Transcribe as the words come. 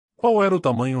Qual era o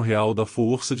tamanho real da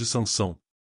força de Sansão?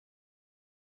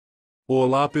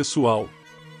 Olá pessoal!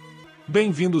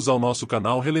 Bem-vindos ao nosso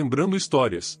canal Relembrando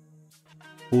Histórias.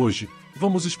 Hoje,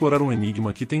 vamos explorar um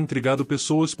enigma que tem intrigado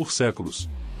pessoas por séculos.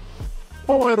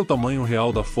 Qual era o tamanho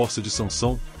real da força de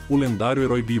Sansão, o lendário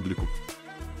herói bíblico?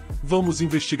 Vamos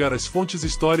investigar as fontes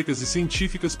históricas e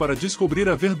científicas para descobrir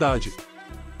a verdade.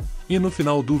 E no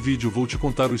final do vídeo vou te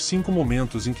contar os 5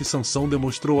 momentos em que Sansão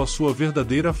demonstrou a sua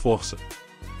verdadeira força.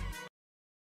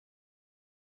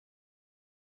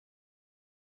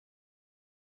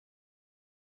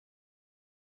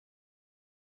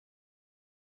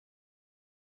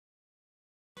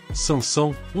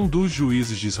 Sansão, um dos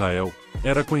juízes de Israel,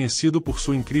 era conhecido por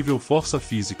sua incrível força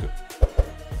física.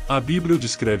 A Bíblia o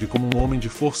descreve como um homem de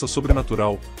força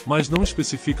sobrenatural, mas não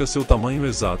especifica seu tamanho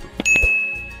exato.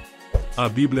 A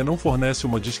Bíblia não fornece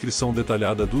uma descrição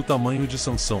detalhada do tamanho de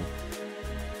Sansão.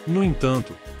 No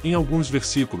entanto, em alguns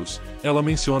versículos, ela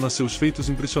menciona seus feitos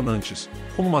impressionantes,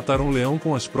 como matar um leão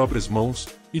com as próprias mãos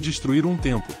e destruir um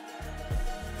templo.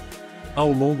 Ao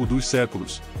longo dos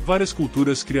séculos, várias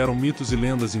culturas criaram mitos e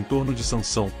lendas em torno de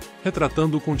Sansão,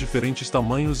 retratando-o com diferentes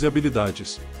tamanhos e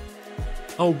habilidades.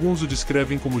 Alguns o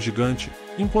descrevem como gigante,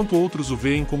 enquanto outros o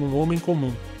veem como um homem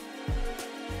comum.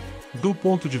 Do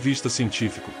ponto de vista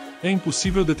científico, é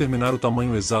impossível determinar o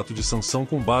tamanho exato de Sansão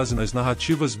com base nas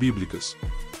narrativas bíblicas.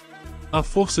 A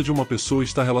força de uma pessoa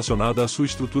está relacionada à sua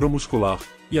estrutura muscular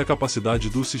e à capacidade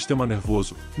do sistema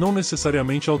nervoso, não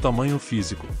necessariamente ao tamanho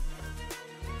físico.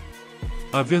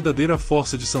 A verdadeira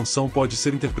força de Sansão pode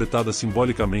ser interpretada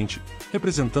simbolicamente,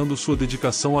 representando sua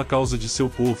dedicação à causa de seu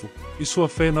povo, e sua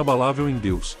fé inabalável em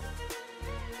Deus.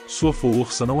 Sua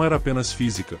força não era apenas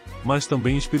física, mas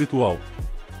também espiritual.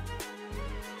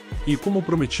 E como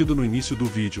prometido no início do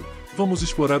vídeo, vamos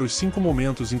explorar os 5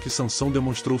 momentos em que Sansão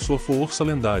demonstrou sua força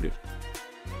lendária.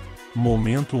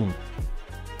 Momento 1.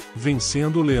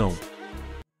 Vencendo o leão.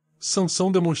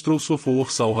 Sansão demonstrou sua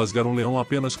força ao rasgar um leão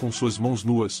apenas com suas mãos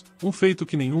nuas, um feito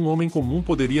que nenhum homem comum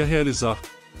poderia realizar.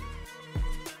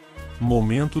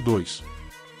 Momento 2.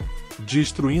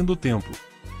 Destruindo o templo.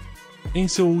 Em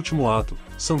seu último ato,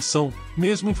 Sansão,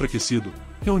 mesmo enfraquecido,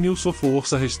 reuniu sua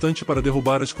força restante para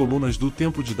derrubar as colunas do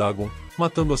templo de Dagon,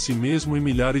 matando a si mesmo e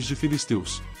milhares de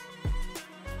filisteus.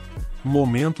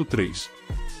 Momento 3.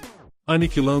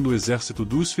 Aniquilando o exército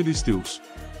dos filisteus.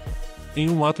 Em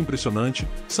um ato impressionante,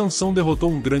 Sansão derrotou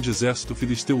um grande exército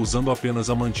filisteu usando apenas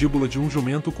a mandíbula de um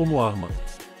jumento como arma.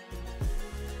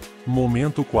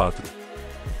 Momento 4.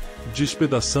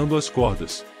 Despedaçando as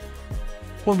cordas.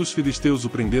 Quando os filisteus o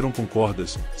prenderam com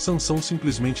cordas, Sansão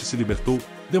simplesmente se libertou,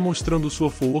 demonstrando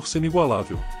sua força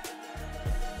inigualável.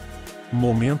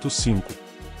 Momento 5.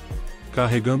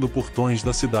 Carregando portões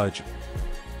da cidade.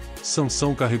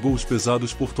 Sansão carregou os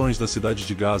pesados portões da cidade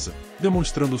de Gaza,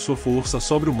 demonstrando sua força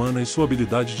sobre-humana e sua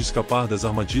habilidade de escapar das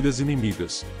armadilhas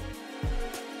inimigas.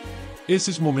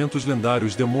 Esses momentos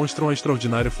lendários demonstram a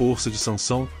extraordinária força de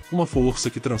Sansão, uma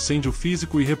força que transcende o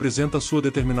físico e representa sua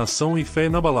determinação e fé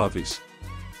inabaláveis.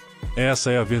 Essa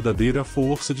é a verdadeira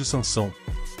força de Sansão.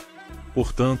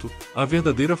 Portanto, a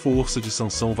verdadeira força de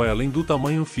Sansão vai além do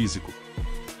tamanho físico.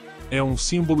 É um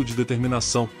símbolo de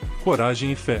determinação,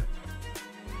 coragem e fé.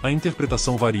 A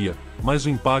interpretação varia, mas o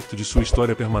impacto de sua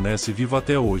história permanece vivo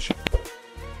até hoje.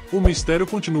 O mistério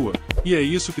continua, e é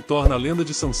isso que torna a lenda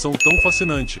de Sansão tão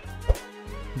fascinante.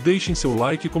 Deixem seu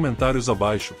like e comentários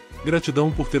abaixo.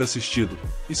 Gratidão por ter assistido,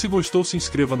 e se gostou se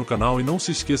inscreva no canal e não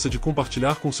se esqueça de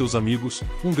compartilhar com seus amigos.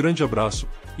 Um grande abraço,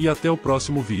 e até o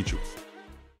próximo vídeo.